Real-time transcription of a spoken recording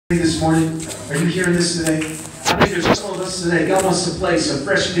This morning, are you hearing this today? I think there's some of us today. God wants to place a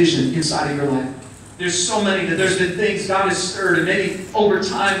fresh vision inside of your life. There's so many that there's been things God has stirred, and maybe over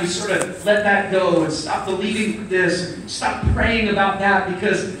time we sort of let that go and stop believing for this, and stop praying about that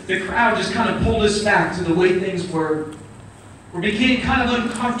because the crowd just kind of pulled us back to the way things were. We became kind of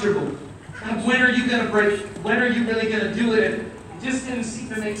uncomfortable. God, when are you going to break? When are you really going to do it? And it just didn't seem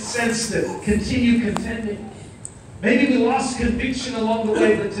to make sense to continue contending. Maybe we lost conviction along the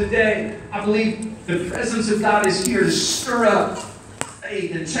way, but today I believe the presence of God is here to stir up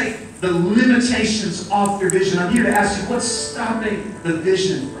faith and take the limitations off your vision. I'm here to ask you, what's stopping the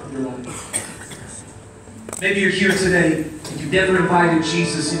vision from your life? Maybe you're here today and you've never invited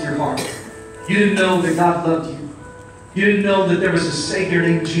Jesus in your heart. You didn't know that God loved you. You didn't know that there was a Savior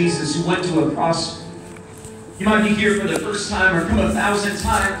named Jesus who went to a cross. You might be here for the first time or come 1,000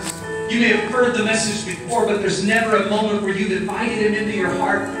 times. You may have heard the message before, but there's never a moment where you've invited Him into your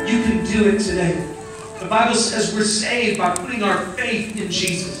heart. You can do it today. The Bible says we're saved by putting our faith in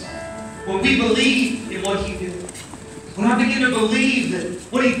Jesus. When we believe in what He did. When I begin to believe that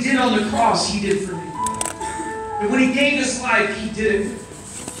what He did on the cross, He did for me. That when He gave His life, He did it.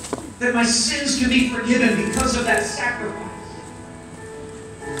 That my sins can be forgiven because of that sacrifice.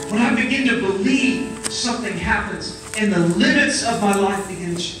 When I begin to believe, something happens and the limits of my life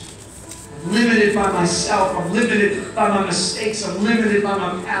begin to change. I'm limited by myself. I'm limited by my mistakes. I'm limited by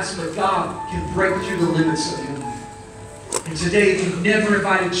my past. But God can break through the limits of your life. And today, if you've never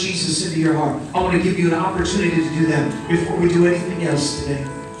invited Jesus into your heart, I want to give you an opportunity to do that before we do anything else today.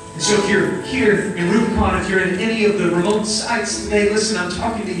 And so if you're here in Rubicon, if you're in any of the remote sites today, listen, I'm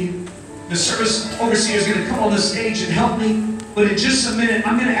talking to you. The service overseer is going to come on the stage and help me. But in just a minute,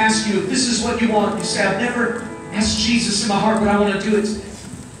 I'm going to ask you if this is what you want. You say, I've never asked Jesus in my heart, but I want to do it today.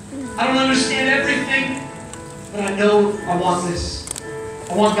 I don't understand everything, but I know I want this.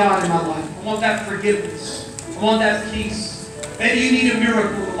 I want God in my life. I want that forgiveness. I want that peace. Maybe you need a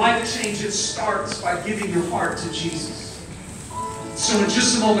miracle, a life change that starts by giving your heart to Jesus. So in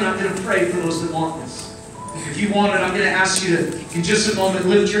just a moment, I'm going to pray for those that want this. If you want it, I'm going to ask you to, in just a moment,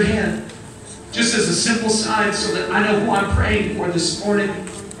 lift your hand. Just as a simple sign so that I know who I'm praying for this morning.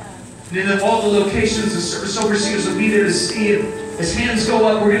 And in all the locations, the service overseers will be there to see it. As hands go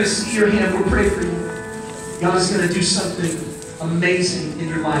up, we're going to see your hand. We'll pray for you. God is going to do something amazing in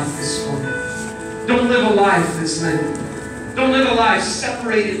your life this morning. Don't live a life that's limited. Don't live a life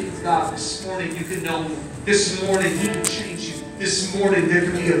separated from God. This morning you can know Him. This morning He can change you. This morning there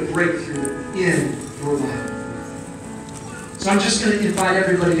can be a breakthrough in your life. So I'm just going to invite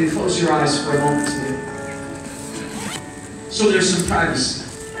everybody to close your eyes for a moment today. So there's some privacy.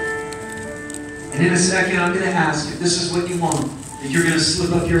 And in a second I'm going to ask if this is what you want, that you're going to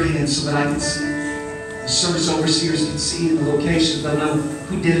slip up your hand so that I can see. The service overseers can see in the location. They'll know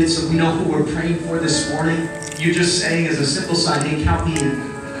who did it, so we know who we're praying for this morning. You're just saying as a simple sign, hey, count me in.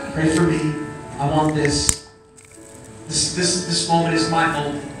 Pray for me. I want this. This moment is my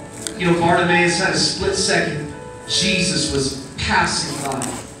moment. You know, Bartimaeus had a split second. Jesus was passing by.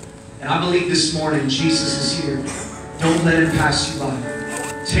 And I believe this morning Jesus is here. Don't let Him pass you by.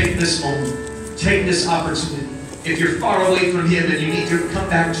 Take this moment. Take this opportunity. If you're far away from Him and you need to come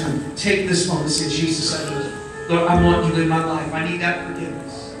back to Him, take this moment and say, Jesus, I know, Lord, I want You in my life. I need that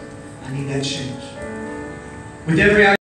forgiveness. I need that change. With every